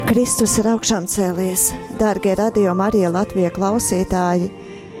Kristus ir augšām cēlies, dārgie Radio Marija Latvija klausītāji.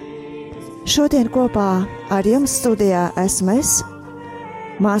 Šodien kopā ar jums studijā esmu es,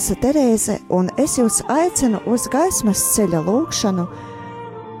 māsa Terēze, un es jūs aicinu uz gaismas ceļa lūgšanu,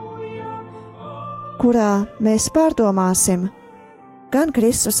 kurā mēs pārdomāsim gan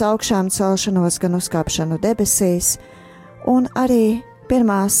Kristus augšām celšanos, gan uzkāpšanu debesīs, un arī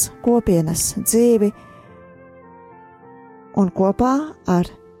pirmās kopienas dzīvi, un kopā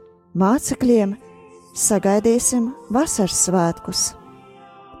ar mācekļiem sagaidīsim vasaras svētkus.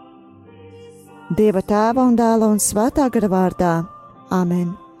 Dieva Tēva un Dēla un Svētā gara vārdā.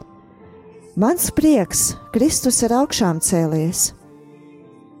 Amen. Mans prieks, Kristus ir augšām cēlies.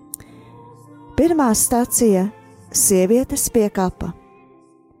 Pirmā stacija – sievietes pie kapa.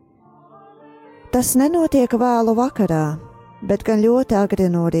 Tas nenotiek vēlu vakarā, bet gan ļoti agri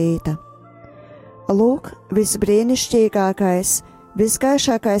no rīta. Lūk, visbrīnišķīgākais,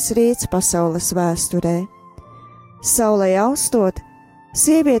 visgaišākais rīts pasaules vēsturē. Saulei austot,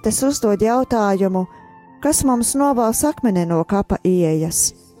 sievietes uzdod jautājumu, kas mums novāls akmeni no kapa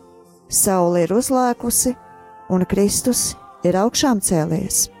ieejas. Saule ir uzlēkusi, un Kristus ir augšām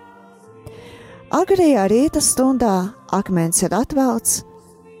cēlies. Agrajā rīta stundā akmens ir atvelts,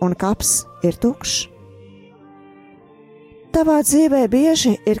 un kaps ir tukšs. Tavā dzīvē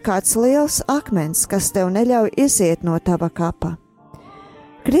bieži ir kāds liels akmens, kas tev neļauj iziet no tava kapa.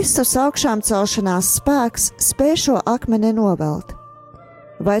 Kristus augšām celšanās spēks spēj šo akmeni novelt.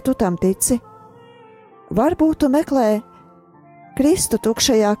 Vai tu tam tici? Varbūt tu meklē Kristu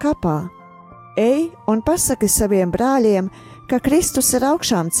tukšajā kapā. Ej un pasaki saviem brāļiem, ka Kristus ir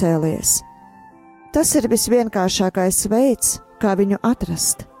augšām cēlies. Tas ir visvienkāršākais veids, kā viņu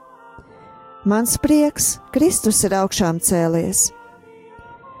atrast. Mans prieks, Kristus ir augšām cēlies.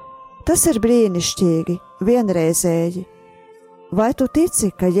 Tas ir brīnišķīgi, vienreizēji. Vai tu tici,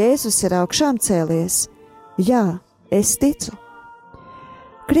 ka Jēzus ir augšām cēlies? Jā, es ticu.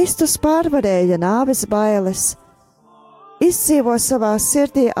 Kristus pārvarēja nāves bailes, izdzīvo savā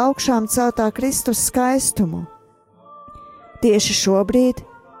sirdī augšām celtā Kristus skaistumu. Tieši šobrīd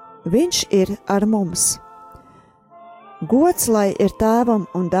viņš ir ar mums. Gods lai ir Tēvam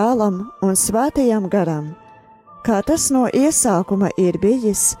un Dēlam un Svētajam garam, kā tas no iesākuma ir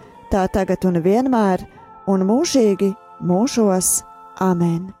bijis, tā tagad un vienmēr un mūžīgi mūžos.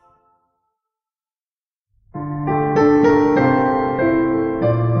 Amen.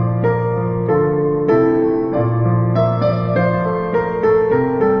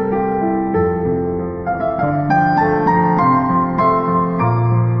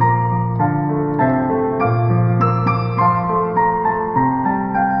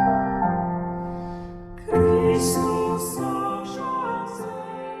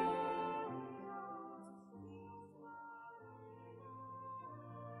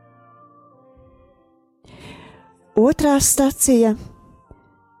 Otrā stacija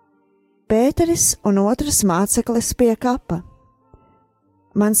 – Pēteris un otrs māceklis pie kapa.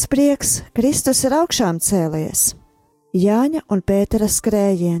 Mans prieks, Kristus ir augšām cēlies. Jāņa un Pētera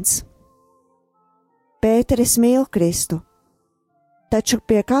skrējiens. Pēteris mīl Kristu, taču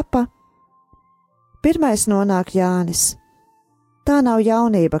pie kapa pirmais nonāk Jānis. Tā nav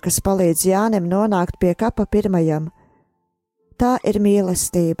jaunība, kas palīdz Jānim nonākt pie kapa pirmajam. Tā ir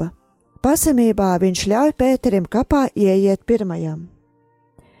mīlestība. Pazemībā viņš ļauj Pēterim kapā ieiet pirmajam,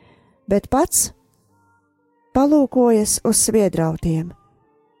 bet pats palūkojas uz sviedrautiem.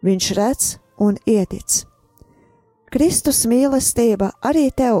 Viņš redz un ietic. Kristus mīlestība arī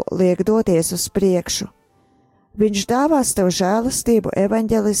tev liek doties uz priekšu. Viņš dāvās tev žēlastību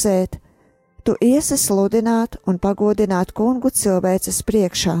evaņģelizēt, tu iesi sludināt un pagodināt kungu cilvēces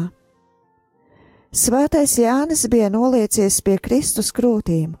priekšā. Svētais Jānis bija noliecies pie Kristus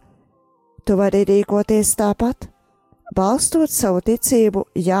krūtīm. Tu vari rīkoties tāpat, balstot savu ticību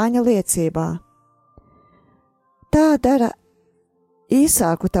Jāņa liecībā. Tā dara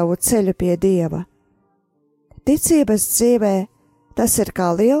īsāku tavu ceļu pie Dieva. Ticības dzīvē tas ir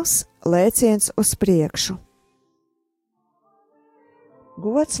kā liels lēciens uz priekšu.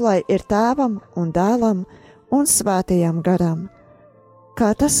 Gods lai ir Tēvam un Dēlam un Svētajam garam,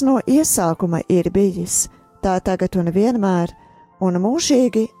 kā tas no iesākuma ir bijis, tā tagad un vienmēr, un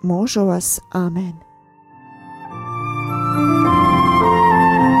mūžīgi mūžos. Amen.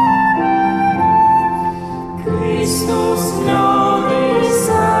 Kristus ļaudis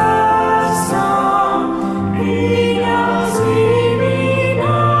esam, viņa zīmi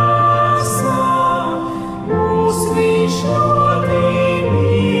nesam, mūs viņš ļoti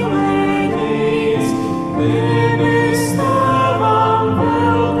mīlējis, debes Tēvam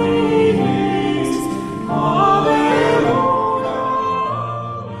veltījis. Alleluja, alleluja.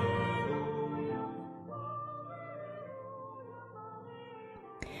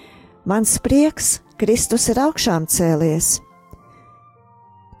 Mans prieks, Kristus ir augšām cēlies.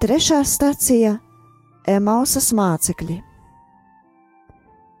 3. stacija – Emausas mācekļi.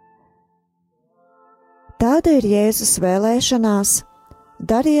 Tāda ir Jēzus vēlēšanās,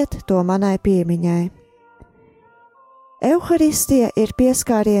 dariet to manai piemiņai. Euharistija ir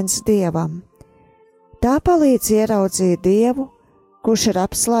pieskāriens Dievam. Tā palīdz ieraudzīt Dievu, kurš ir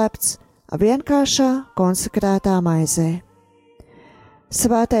apslēpts vienkāršā konsekrētā maizē.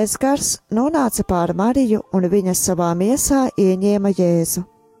 Svētais gars nonāca pār Mariju un viņa savā miesā ieņēma Jēzu.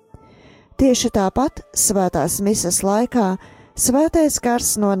 Tieši tāpat svētās mises laikā svētais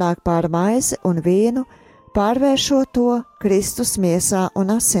gars nonāk pār maizi un vīnu, pārvēršot to Kristus miesā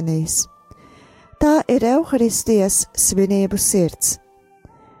un asinīs. Tā ir Euharistijas svinību sirds.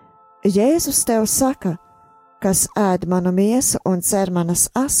 Jēzus tev saka, kas ēd manu miesu un dzer manas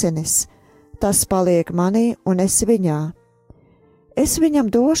asinis, tas paliek manī un es viņā. Es viņam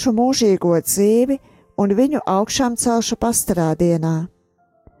došu mūžīgo dzīvi un viņu augšām celšu pastarā dienā.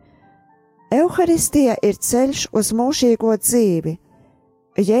 Euharistija ir ceļš uz mūžīgo dzīvi.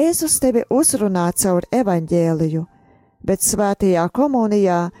 Jēzus tevi uzrunā caur evaņģēliju, bet svētajā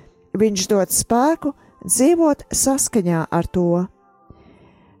komunijā viņš dod spēku dzīvot saskaņā ar to.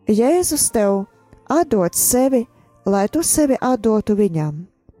 Jēzus tev atdod sevi, lai tu sevi atdotu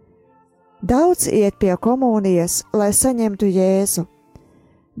viņam. Daudz iet pie komunijas, lai saņemtu Jēzu,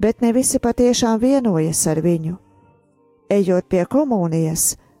 bet ne visi patiešām vienojas ar viņu. Ejot pie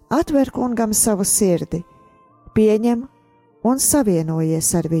komunijas, atver kungam savu sirdi, pieņem un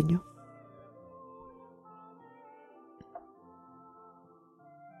savienojies ar viņu.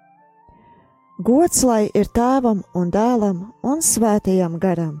 Gods lai ir Tēvam un Dēlam un Svētajam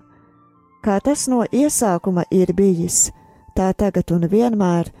garam, kā tas no iesākuma ir bijis, tā tagad un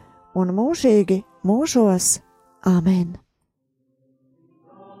vienmēr, un mūžīgi mūžos. Āmen!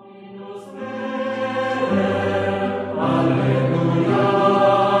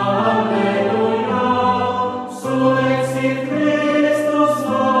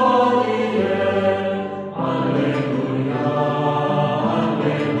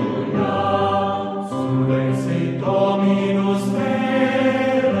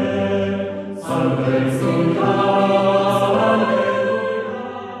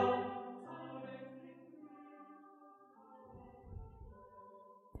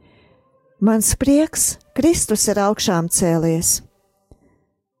 Mans prieks, Kristus ir augšām cēlies.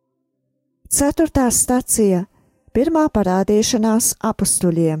 4. stacija – Pirmā parādīšanās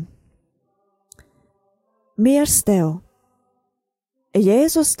apustuļiem. Miers tev!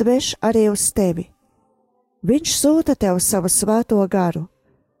 Jēzus dveš arī uz tevi. Viņš sūta tev savu svēto garu.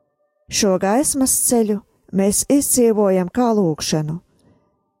 Šo gaismas ceļu mēs izdzīvojam kā lūgšanu.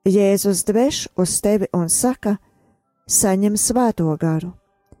 Jēzus dveš uz tevi un saka: saņem svēto garu.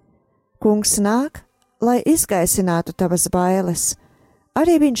 Kungs nāk, lai izgaisinātu tavas bailes.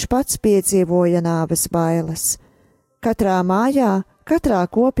 Arī viņš pats piedzīvoja nāves bailes. Katrā mājā, katrā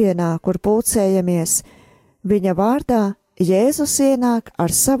kopienā, kur pulcējamies, viņa vārdā Jēzus ienāk ar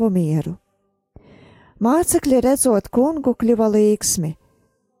savu mieru. Mācekļi redzot kungu kļuva līgsmi.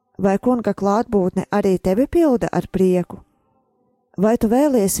 Vai kunga klātbūtne arī tevi pilda ar prieku? Vai tu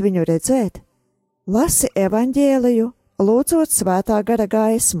vēlies viņu redzēt? Lasi evaņģēliju, lūdzot svētā gara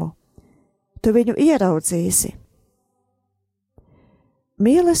gaismu. Tu viņu ieraudzīsi.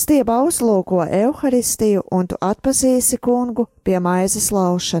 Mīlestība uzlūko Euharistiju, un tu atpazīsi kungu pie maizes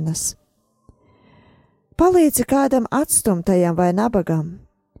laušanas. Palīdzi kādam atstumtajam vai nabagam.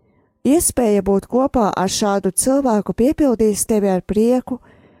 Iespēja būt kopā ar šādu cilvēku piepildīs tevi ar prieku,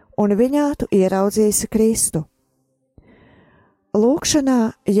 un viņā tu ieraudzīsi Kristu.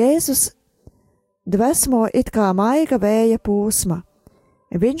 Lūkšanā Jēzus dvesmo it kā maiga vēja pūsma.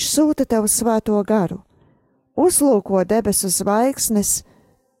 Viņš sūta tev svēto garu, uzlūko debesu zvaigznes,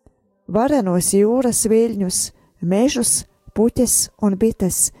 varenos jūras viļņus, mežus, puķes un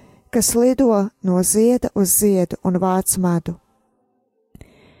bites, kas lido no zieda uz ziedu un vāc medu.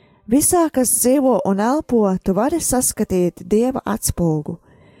 Visā, kas dzīvo un elpo, tu vari saskatīt Dieva atspulgu,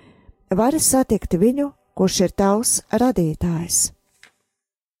 vari satikt viņu, kurš ir tavs radītājs.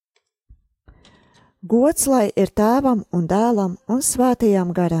 Gods lai ir Tēvam un Dēlam un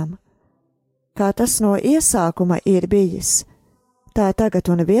Svētajam garam, kā tas no iesākuma ir bijis, tā tagad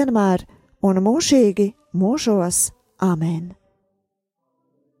un vienmēr, un mūžīgi mūžos. Āmen!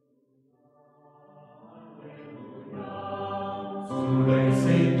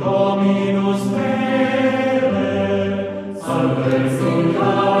 Dominus vere, salve Christus,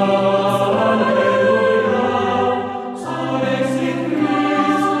 alleluia, salve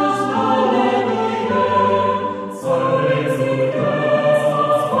Christus, alleluia.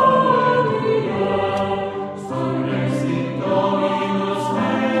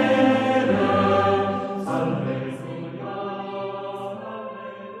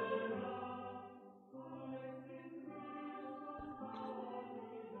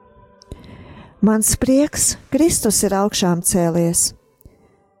 Mans prieks, Kristus ir augšām cēlies.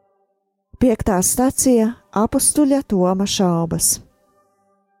 5. stacija apustuļa Toma šaubas.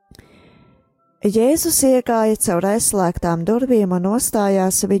 Jēzus iegāja caur aizslēgtām durvīm un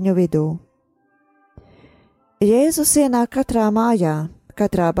nostājās viņu vidū. Jēzus ienāk katrā mājā,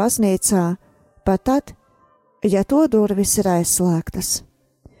 katrā baznīcā, pat tad, ja to durvis ir aizslēgtas.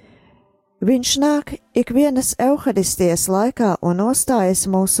 Viņš nāk ikvienas evaharistijas laikā un nostājas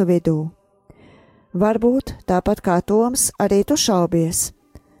mūsu vidū. Varbūt, tāpat kā Toms, arī tu šaubies.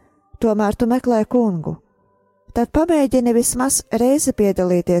 Tomēr tu meklē kungu. Tad pamēģini vismaz reizi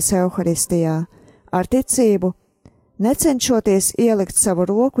piedalīties evaharistijā, ar ticību, necenšoties ielikt savu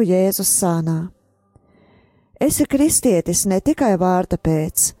roku Jēzus sānā. Esi kristietis ne tikai vārda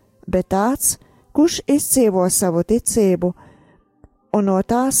pēc, bet tāds, kurš izdzīvo savu ticību un no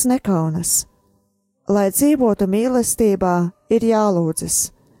tās nekaunas. Lai dzīvotu mīlestībā, ir jālūdzas.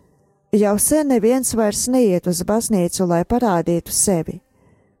 Jau sen neviens vairs neiet uz baznīcu, lai parādītu sevi.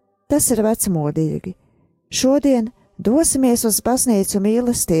 Tas ir vecmodīgi. Šodien dosimies uz baznīcu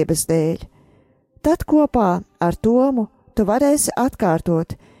mīlestības dēļ. Tad kopā ar Tomu tu varēsi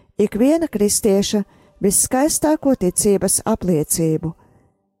atkārtot ikviena kristieša viskaistāko ticības apliecību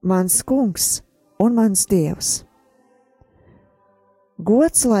 – mans kungs un mans Dievs.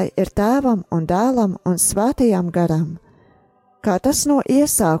 Gods lai ir Tēvam un Dēlam un Svētajam garam, kā tas no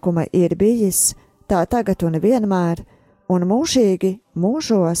iesākuma ir bijis, tā tagad un vienmēr, un mūžīgi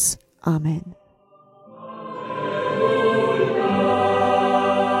mūžos. Amen.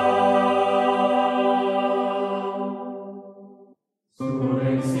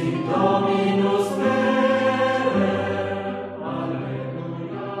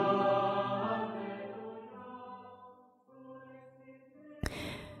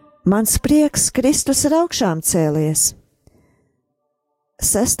 Mans prieks, Kristus ir augšām cēlies.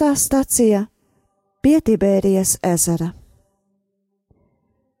 6. stacija pie Tibērijas ezera.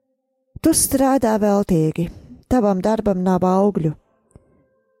 Tu strādā veltīgi, tavam darbam nav augļu.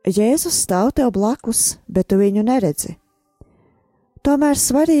 Jēzus stāv tev blakus, bet tu viņu neredzi. Tomēr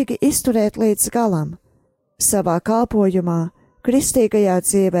svarīgi izturēt līdz galam, savā kalpojumā, kristīgajā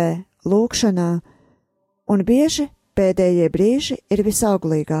dzīvē, lūgšanā, un bieži pēdējie brīži ir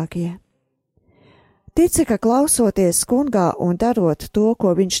visauglīgākie. Tici, ka klausoties kungā un darot to,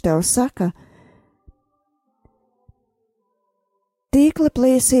 ko viņš tev saka, tīkli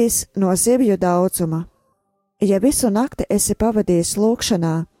plīsīs no zivju daudzuma. Ja visu nakti esi pavadījis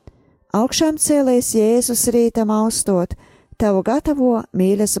lūgšanā, augšām cēlies Jēzus rītam austot, tev gatavo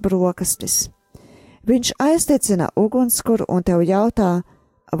mīļas brokastis. Viņš aizdedzina ugunskura un tev jautā,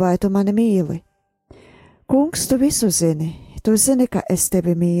 vai tu mani mīli? Kungs, tu visu zini, tu zini, ka es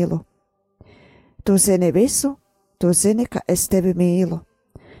tevi mīlu. Tu zini visu, tu zini, ka es tevi mīlu.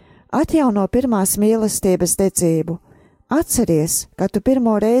 Atjauno pirmās mīlestības dedzību. Atceries, ka tu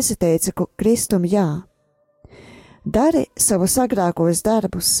pirmo reizi teici Kristum jā. Dari savus agrākos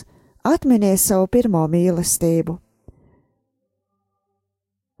darbus, atminies savu pirmo mīlestību.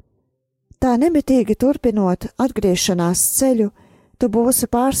 Tā nemitīgi turpinot atgriešanās ceļu, tu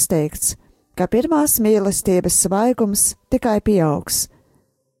būsi pārsteigts, ka pirmās mīlestības svaigums tikai pieaugs.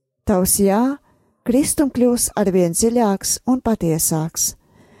 Tavs jā, Kristum kļūs arvien dziļāks un patiesāks.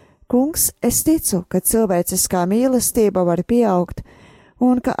 Kungs, es ticu, ka cilvēciskā mīlestība var pieaugt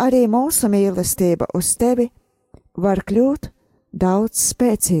un ka arī mūsu mīlestība uz tevi var kļūt daudz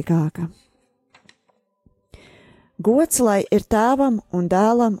spēcīgāka. Gods lai ir Tēvam un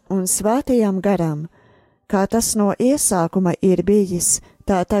Dēlam un Svētajam garam, kā tas no iesākuma ir bijis,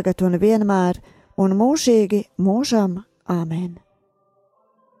 tā tagad un vienmēr, un mūžīgi mūžam. Āmen.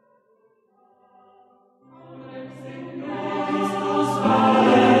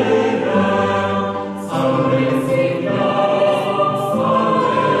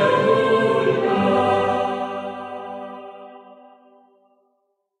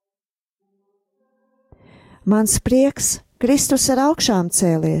 Mans prieks, Kristus ir augšām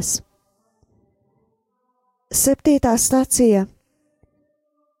cēlies. 7. stacija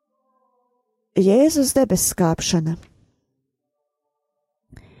Jēzus debeskāpšana.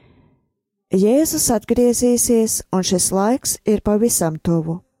 Jēzus atgriezīsies, un šis laiks ir pavisam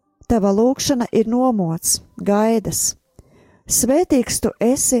tuvu. Tava lūgšana ir nomots, gaidas. Svētīgs tu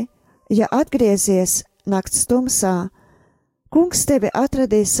esi, ja atgriezies nakts tumsā. Kungs tevi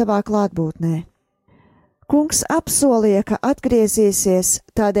atradīs savā klātbūtnē. Kungs apsolīja, ka atgriezīsies,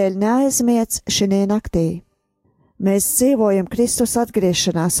 tādēļ neaizmiedz šinī naktī. Mēs dzīvojam Kristus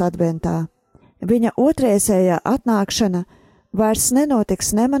atgriešanās adventā. Viņa otrreizējā atnākšana vairs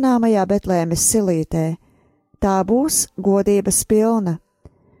nenotiks nemanāmajā Betlēmes silītē. Tā būs godības pilna.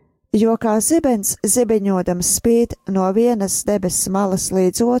 Jo kā zibens zibeņodams spīd no vienas debesu malas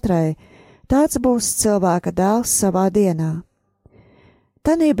līdz otrai, tāds būs cilvēka dēls savā dienā.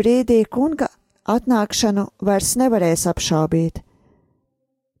 Tanī brīdī kunga atnākšanu vairs nevarēs apšaubīt.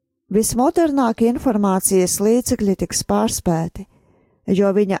 Vismodernākie informācijas līdzekļi tiks pārspēti, jo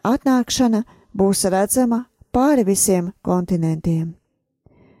viņa atnākšana būs redzama pāri visiem kontinentiem.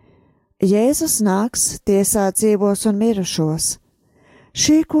 Jēzus nāks tiesāt dzīvos un mirušos.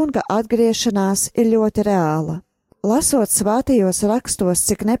 Šī kunga atgriešanās ir ļoti reāla. Lasot svētajos rakstos,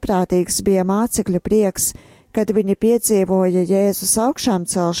 cik neprātīgs bija mācekļu prieks, kad viņi piedzīvoja Jēzus augšām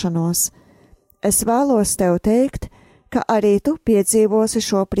celšanos, es vēlos tev teikt, ka arī tu piedzīvosi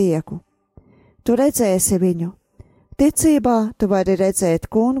šo prieku. Tu redzēsi viņu. Ticībā tu vari redzēt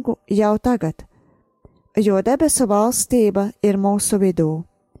kungu jau tagad, jo debesu valstība ir mūsu vidū.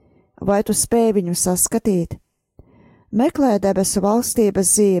 Vai tu spēj viņu saskatīt? Meklē debesu valstības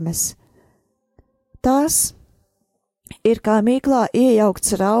zīmes. Tās ir kā mīklā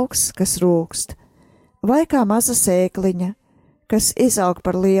iejaukts raugs, kas rūkst, vai kā maza sēkliņa, kas izaug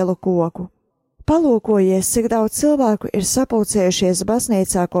par lielu koku. Palūkojies, cik daudz cilvēku ir sapulcējušies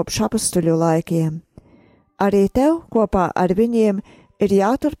baznīcā kopš apustuļu laikiem. Arī tev kopā ar viņiem ir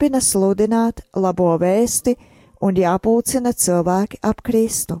jāturpina sludināt labo vēsti un jāpulcina cilvēki ap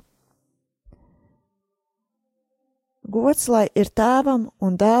Kristu. Gods lai ir Tēvam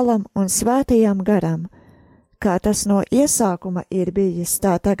un Dēlam un Svētajam garam, kā tas no iesākuma ir bijis,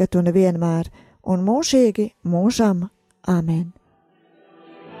 tā tagad un vienmēr, un mūžīgi mūžam. Amen.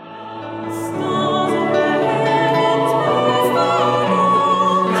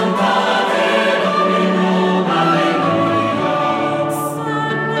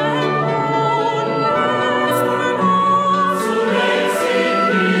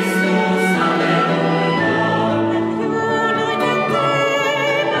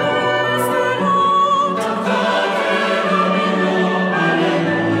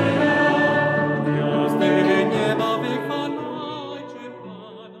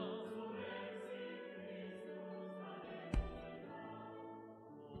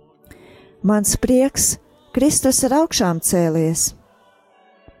 Mans prieks, Kristus ir augšām cēlies.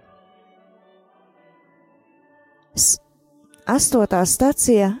 8.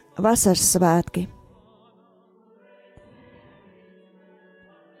 stacija Vasaras svētki.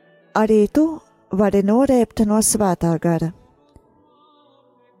 Arī tu vari norēbt no svētā gara.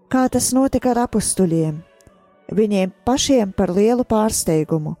 Kā tas notika ar apustuļiem, viņiem pašiem par lielu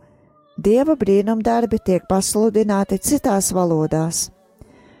pārsteigumu. Dieva brīnumdarbi tiek pasludināti citās valodās.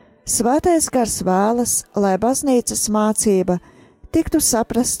 Svētais gars vēlas, lai baznīcas mācība tiktu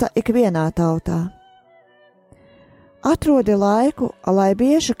saprasta ikvienā tautā. Atrodi laiku, lai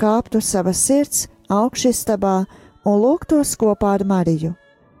bieži kāptu savas sirds augšistabā un lūgtos kopā ar Mariju.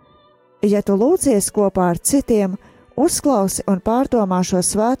 Ja tu lūdzies kopā ar citiem, uzklausi un pārdomā šo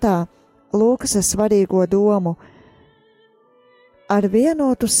svētā Lūkas svarīgo domu. Ar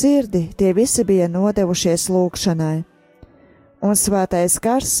vienotu sirdi tie visi bija nodevušies lūgšanai. Un svētais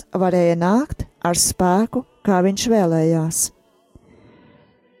gars varēja nākt ar spēku, kā viņš vēlējās.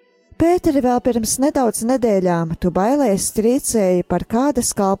 Pēteri, vēl pirms nedaudz nedēļām tu bailēs trīcēji par kādas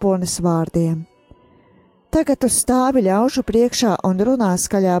kalpones vārdiem. Tagad tu stāvi ļaužu priekšā un runā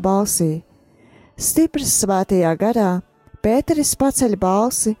skaļā balsī. Stiprs svētajā garā, Pēteris paceļ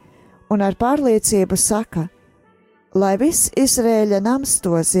balsi un ar pārliecību saka, lai viss Izrēļa nams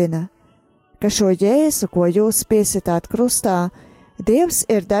to zina, ka šo Jēzu, ko jūs piesitāt krustā, Dievs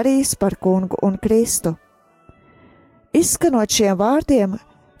ir darījis par kungu un Kristu. Izskanot šiem vārdiem,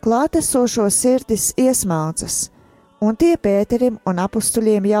 klātesošo sirdis iesmaucas, un tie Pēterim un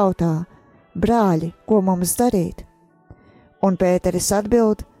apustuļiem jautā, brāļi, ko mums darīt? Un Pēteris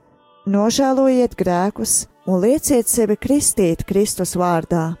atbild, nožēlojiet grēkus un lieciet sevi kristīt Kristus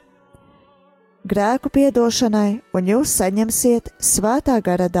vārdā. Grēku piedošanai, un jūs saņemsiet svētā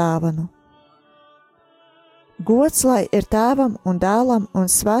gara dāvanu. Gods lai ir Tēvam un Dēlam un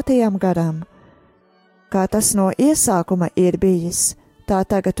Svētajam garam, kā tas no iesākuma ir bijis, tā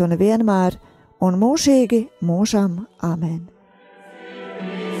tagad un vienmēr, un mūžīgi mūžam. Amen.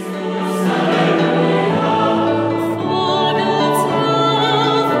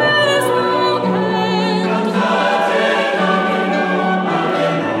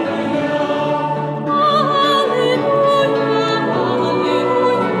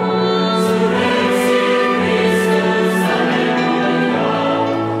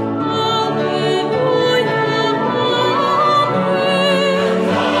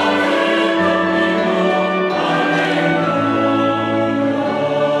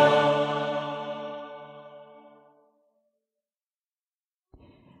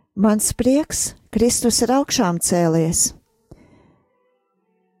 Mans prieks, Kristus ir augšām cēlies.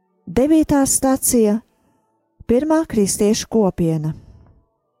 9. stacija – Pirmā kristiešu kopiena.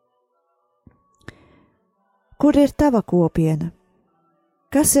 Kur ir tava kopiena?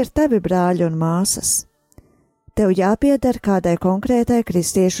 Kas ir tavi brāļi un māsas? Tev jāpieder kādai konkrētai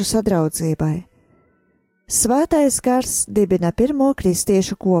kristiešu sadraudzībai. Svētais gars dibina pirmo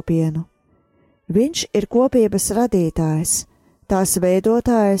kristiešu kopienu. Viņš ir kopības radītājs, tās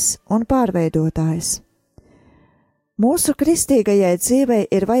veidotājs un pārveidotājs. Mūsu kristīgajai dzīvei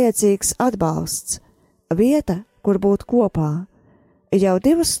ir vajadzīgs atbalsts, vieta, kur būt kopā. Jau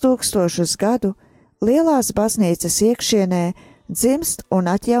 2000 gadu lielās baznīcas iekšienē dzimst un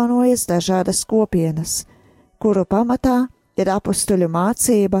atjaunojas dažādas kopienas, kuru pamatā ir apustuļu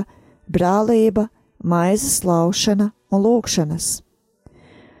mācība, brālība, maizes laušana un lūgšanas.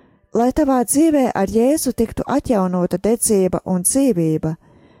 Lai tavā dzīvē ar Jēzu tiktu atjaunota dedzība un dzīvība,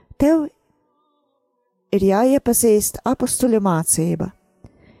 tev ir jāiepazīst apustuļu mācība.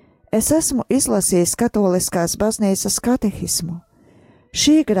 Es esmu izlasījis Katoliskās baznīcas katehismu.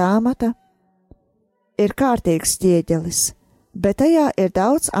 Šī grāmata ir kārtīgs ķieģelis, bet tajā ir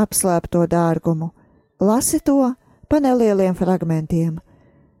daudz apslēpto dārgumu. Lasi to pa nelieliem fragmentiem.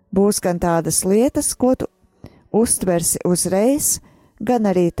 Būs gan tādas lietas, ko tu uztversi uzreiz, gan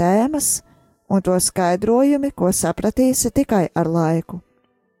arī tēmas un to skaidrojumi, ko sapratīsi tikai ar laiku.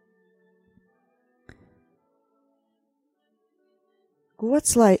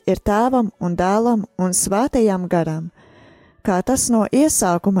 Gods lai ir Tēvam un Dēlam un Svētajam garam, kā tas no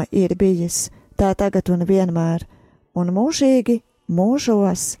iesākuma ir bijis, tā tagad un vienmēr, un mūžīgi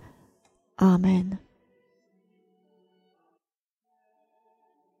mūžos. Āmen!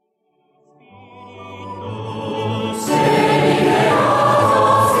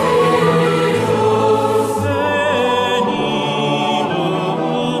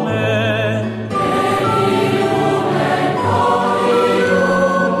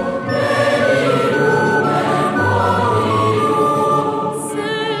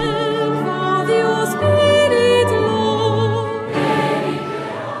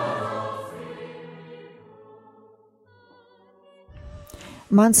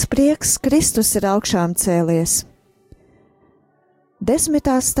 Mans prieks, Kristus ir augšām cēlies. 10.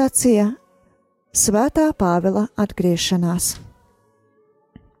 stacija – Svētā Pāvila atgriešanās.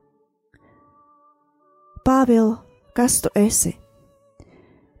 Pāvil, kas tu esi?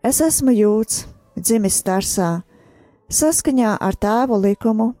 Es esmu jūds, dzimis Tarsā, saskaņā ar tēvu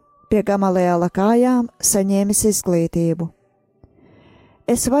likumu, pie Gamaliela kājām saņēmis izglītību.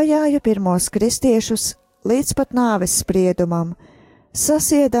 Es vajāju pirmos kristiešus līdz pat nāves spriedumam,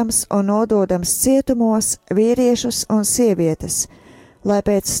 sasiedams un nododams cietumos vīriešus un sievietes, lai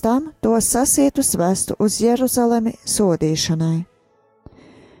pēc tam tos sasietus vestu uz Jeruzalemi sodīšanai.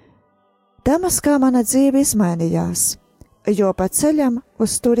 Damaskā mana dzīve izmainījās, jo pa ceļam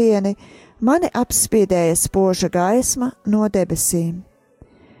uz turieni mani apspīdēja spoža gaisma no debesīm.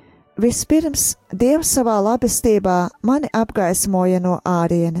 Vispirms Dievs savā labestībā mani apgaismoja no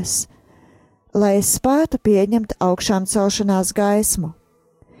ārienes, lai es spētu pieņemt augšām celšanās gaismu.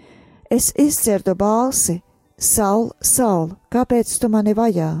 Es izdzirdu balsi: Saul, Saul, kāpēc tu mani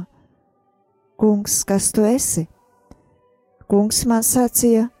vajā? Kungs, kas tu esi? Kungs man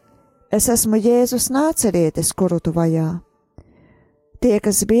sacīja: es esmu Jēzus Nācerietis, kuru tu vajā. Tie,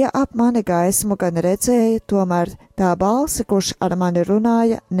 kas bija ap mani gaismu, gan redzēja, tomēr tā balsi, kurš ar mani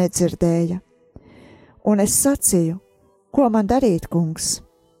runāja, nedzirdēja. Un es sacīju: ko man darīt, kungs?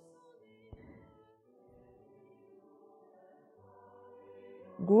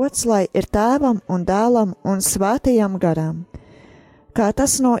 Gods lai ir Tēvam un Dēlam un Svētajam garam, kā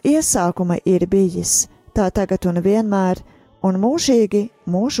tas no iesākuma ir bijis, tā tagad un vienmēr, un mūžīgi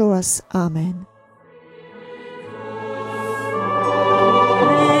mūžos. Āmen!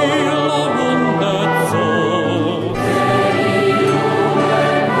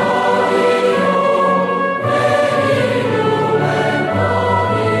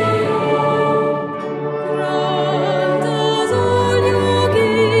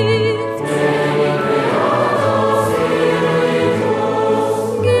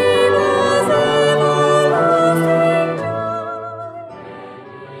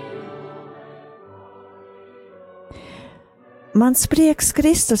 Mans prieks,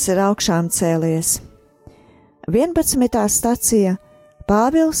 Kristus ir augšām cēlies. 11. stacija –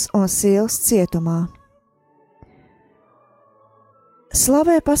 Pāvils un Sīls cietumā.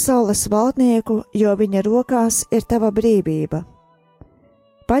 Slavē pasaules valdnieku, jo viņa rokās ir tava brīvība.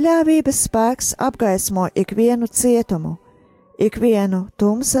 Paļāvības spēks apgaismo ikvienu cietumu, ikvienu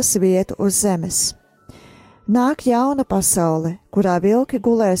tumsas vietu uz zemes. Nāk jauna pasaule, kurā vilki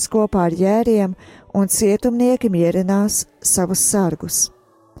gulēs kopā ar jēriem un cietumnieki mierinās savus sargus.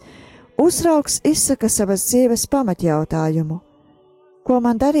 Uzraugs izsaka savas dzīves pamatjautājumu: ko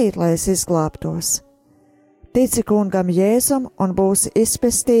man darīt, lai es izglābtos? Tici kungam Jēzum un būsi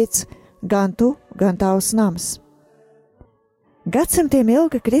izpestīts gan tu, gan tavs nams. Gadsimtiem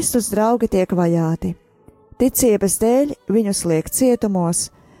ilgi Kristus draugi tiek vajāti. Ticības dēļ viņus liek cietumos,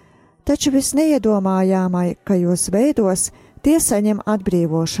 taču visneiedomājamākajos veidos tie saņem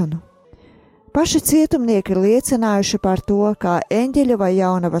atbrīvošanu. Paši cietumnieki ir liecinājuši par to, kā eņģeļu vai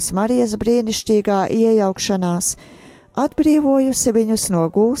jaunavas Marijas brīnišķīgā iejaukšanās atbrīvojusi viņus no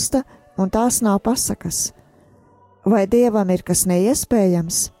gūsta, un tās nav pasakas. Vai Dievam ir kas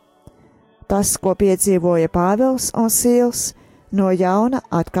neiespējams? Tas, ko piedzīvoja Pāvils un Sīls, no jauna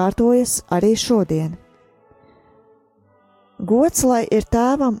atkārtojas arī šodien. Gods lai ir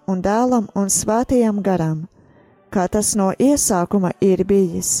Tēvam un Dēlam un Svētajam garam, kā tas no iesākuma ir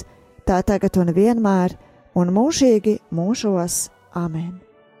bijis, tā tagad un vienmēr, un mūžīgi mūžos. Amen.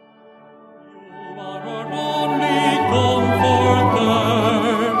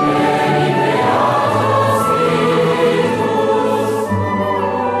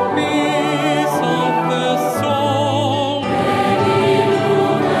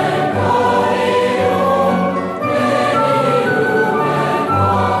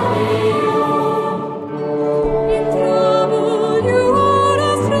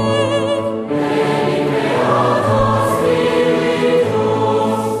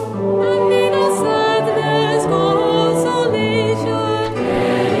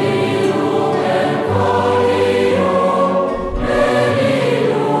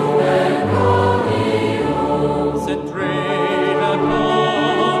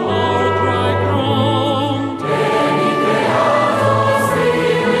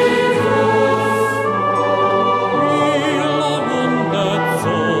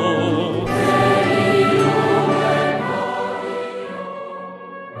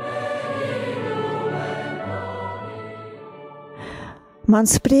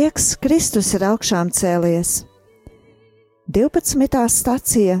 Mans prieks Kristus ir augšām cēlies. 12.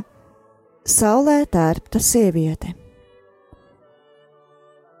 stacija – Saulē tērpta sieviete.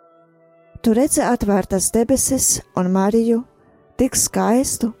 Tu redzi atvērtas debesis un Mariju, tik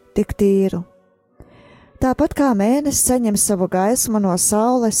skaistu, tik tīru. Tāpat kā mēnesis saņem savu gaismu no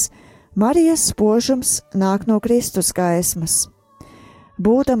saules, Marijas spožums nāk no Kristus gaismas.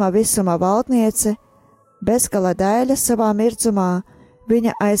 Būdama visuma valdniece, bezgala dēļa savā mirdzumā,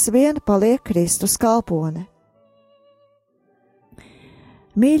 viņa aizvien paliek Kristus kalpone.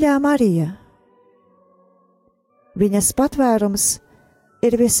 Mīļā Marija, viņas patvērums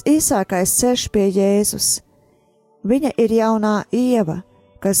ir visīsākais ceļš pie Jēzus. Viņa ir jaunā Ieva,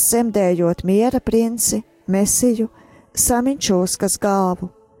 kas zemdējot miera princi, Mesiju, samiņķūskas galvu.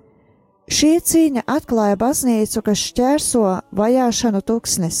 Šī cīņa atklāja baznīcu, kas šķērso vajāšanu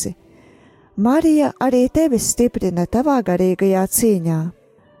tuksnesi. Marija arī tevi stiprina tavā garīgajā cīņā.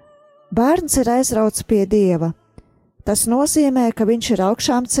 Bērns ir aizrauts pie Dieva. Tas nozīmē, ka viņš ir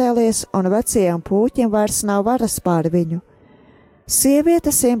augšām cēlies un vecajiem pūķiem vairs nav varas pār viņu.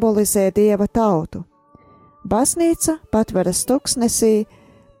 Sieviete simbolizē Dieva tautu. Baznīca patveras tuksnesī,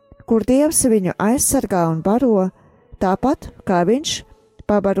 kur Dievs viņu aizsargā un baro, tāpat kā viņš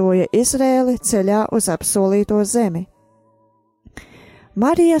pabaroja Izrēli ceļā uz apsolīto zemi.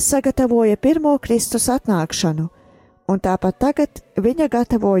 Marija sagatavoja pirmo Kristus atnākšanu, un tāpat tagad viņa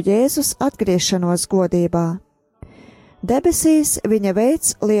gatavo Jēzus atgriešanos godībā. Debesīs viņa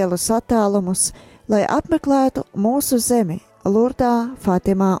veic lielus attālumus, lai apmeklētu mūsu zemi, Lurdā,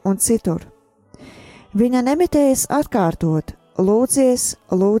 Fatimā un citur. Viņa nemitējas atkārtot: lūdzies,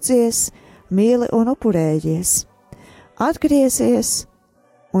 lūdzies, mīli un upurējies. Atgriezies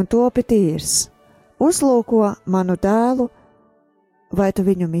un topi tīrs. Uzlūko manu dēlu, vai tu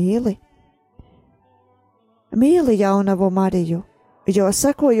viņu mīli? Mīli jaunavu Mariju, jo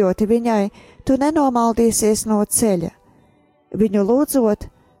sekojot viņai, tu nenomaldīsies no ceļa. Viņu lūdzot,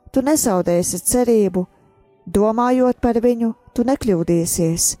 tu nezaudēsi cerību, domājot par viņu, tu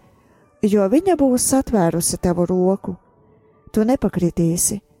nekļūdīsies, jo viņa būs atvērusi tavu roku. Tu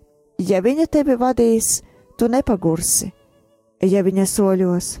nepakritīsi. Ja viņa tevi vadīs, tu nepagursi, ja viņa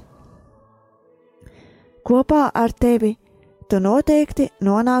soļos. Kopā ar tevi tu noteikti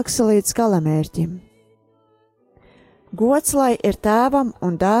nonāksi līdz galamērķim. Gods lai ir Tēvam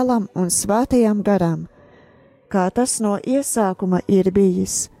un Dēlam un Svētajam garam, kā tas no iesākuma ir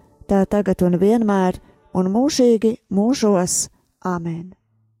bijis, tā tagad un vienmēr, un mūžīgi mūžos. Amen.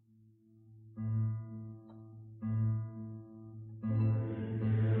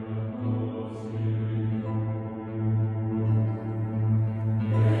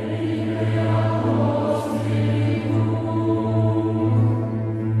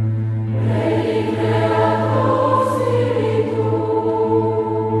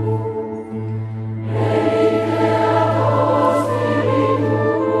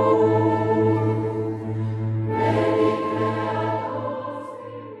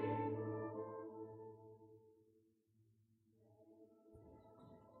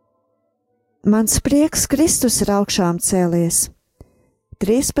 Mans prieks Kristus ir augšām cēlies.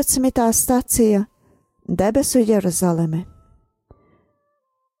 13. stacija Debesu Jeruzaleme.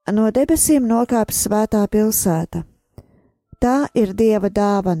 No debesīm nokāp svētā pilsēta. Tā ir Dieva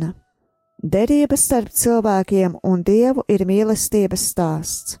dāvana. Derība starp cilvēkiem un Dievu ir mīlestības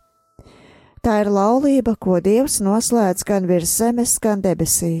stāsts. Tā ir laulība, ko Dievs noslēdz gan virs zemes, gan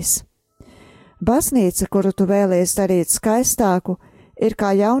debesīs. Baznīca, kuru tu vēlies darīt skaistāku, ir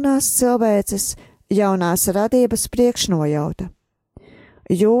kā jaunās cilvēces, jaunās radības priekšnojauta.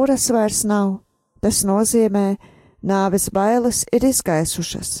 Jūras vairs nav, tas nozīmē, nāves bailes ir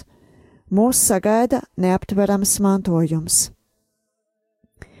izgaisušas. Mūs sagaida neaptverams mantojums.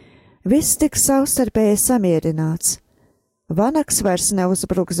 Viss tiks savstarpēji samierināts. Vanaks vairs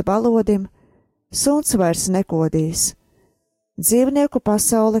neuzbruks balodim, suns vairs nekodīs. Dzīvnieku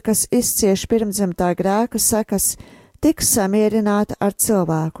pasaule, kas izcieš pirmdzimtā grēka sekas, tiks samierināta ar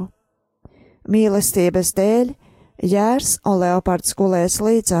cilvēku. Mīlestības dēļ jērs un leopards gulēs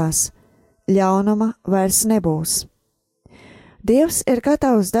līdzās, ļaunuma vairs nebūs. Dievs ir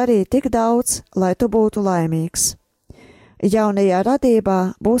gatavs darīt tik daudz, lai tu būtu laimīgs. Jaunajā radībā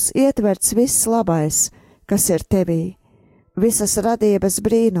būs ietverts viss labais, kas ir tevī, visas radības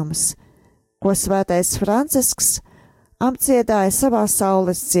brīnums, ko svētais Francisks apdziedāja savā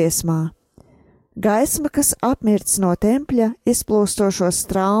saules dziesmā. Gaisma, kas apmirts no tempļa, izplūstošo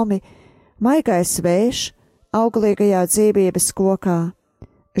straumi, maigais vējš, auglīgajā dzīvības kokā,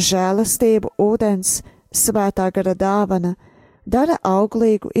 žēlastību ūdens, svētā gara dāvana, dara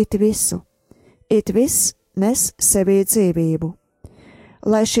auglīgu it visu. It viss nes sevī dzīvību.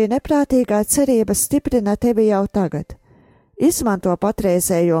 Lai šī neprātīgā cerība stiprina tevi jau tagad, izmanto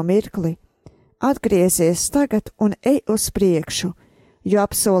patreizējo mirkli, atgriezies tagad un ej uz priekšu, jo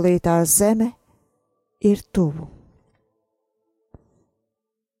apsolītā zeme ir tuvu.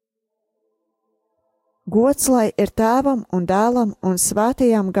 Gods lai ir Tēvam un Dēlam un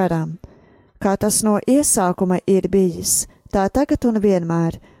Svētajam garam, kā tas no iesākuma ir bijis, tā tagad un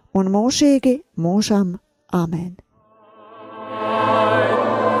vienmēr, un mūžīgi mūžam. Amen.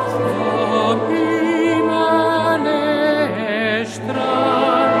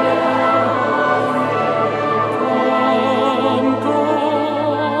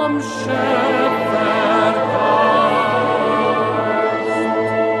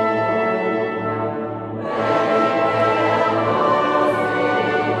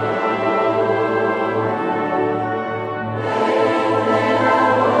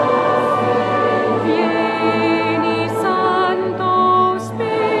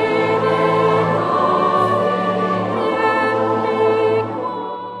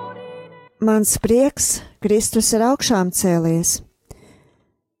 Mans prieks Kristus ir augšām cēlies.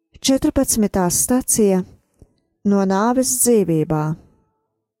 14. stacija No nāves dzīvībā.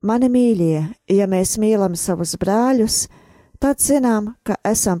 Mani mīļie, ja mēs mīlam savus brāļus, tad zinām, ka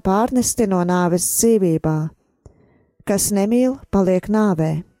esam pārnesti no nāves dzīvībā. Kas nemīl, paliek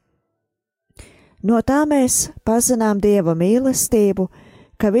nāvē. No tā mēs pazinām Dieva mīlestību,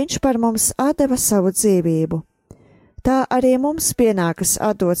 ka Viņš par mums atdeva savu dzīvību. Tā arī mums pienākas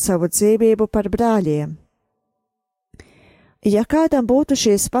atdot savu dzīvību par brāļiem. Ja kādam būtu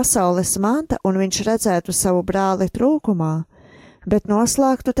šīs pasaules manta un viņš redzētu savu brāli trūkumā, bet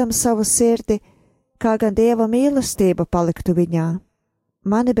noslēgtu tam savu sirdi, kā gan Dieva mīlestība paliktu viņā.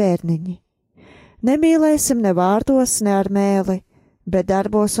 Mani bērniņi, nemīlēsim ne vārdos, ne ar mēli, bet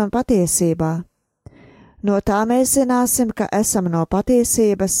darbos un patiesībā. No tā mēs zināsim, ka esam no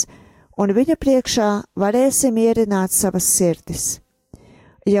patiesības, un viņa priekšā varēsim mierināt savas sirdis.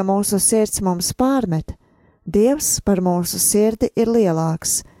 Ja mūsu sirds mums pārmet, Dievs par mūsu sirdi ir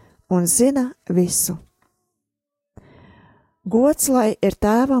lielāks un zina visu. Gods lai ir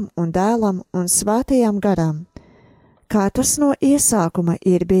Tēvam un Dēlam un Svētajam garam, kā tas no iesākuma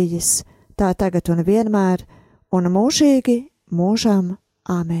ir bijis, tā tagad un vienmēr, un mūžīgi mūžam.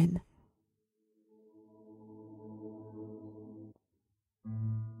 Amen.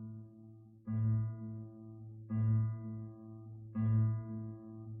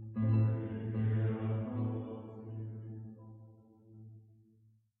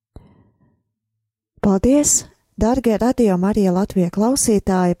 Paldies, dargie Radio Marija Latvija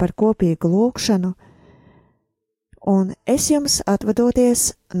klausītāji, par kopīgu lūgšanu, un es jums atvadoties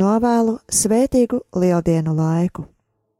novēlu svētīgu lieldienu laiku.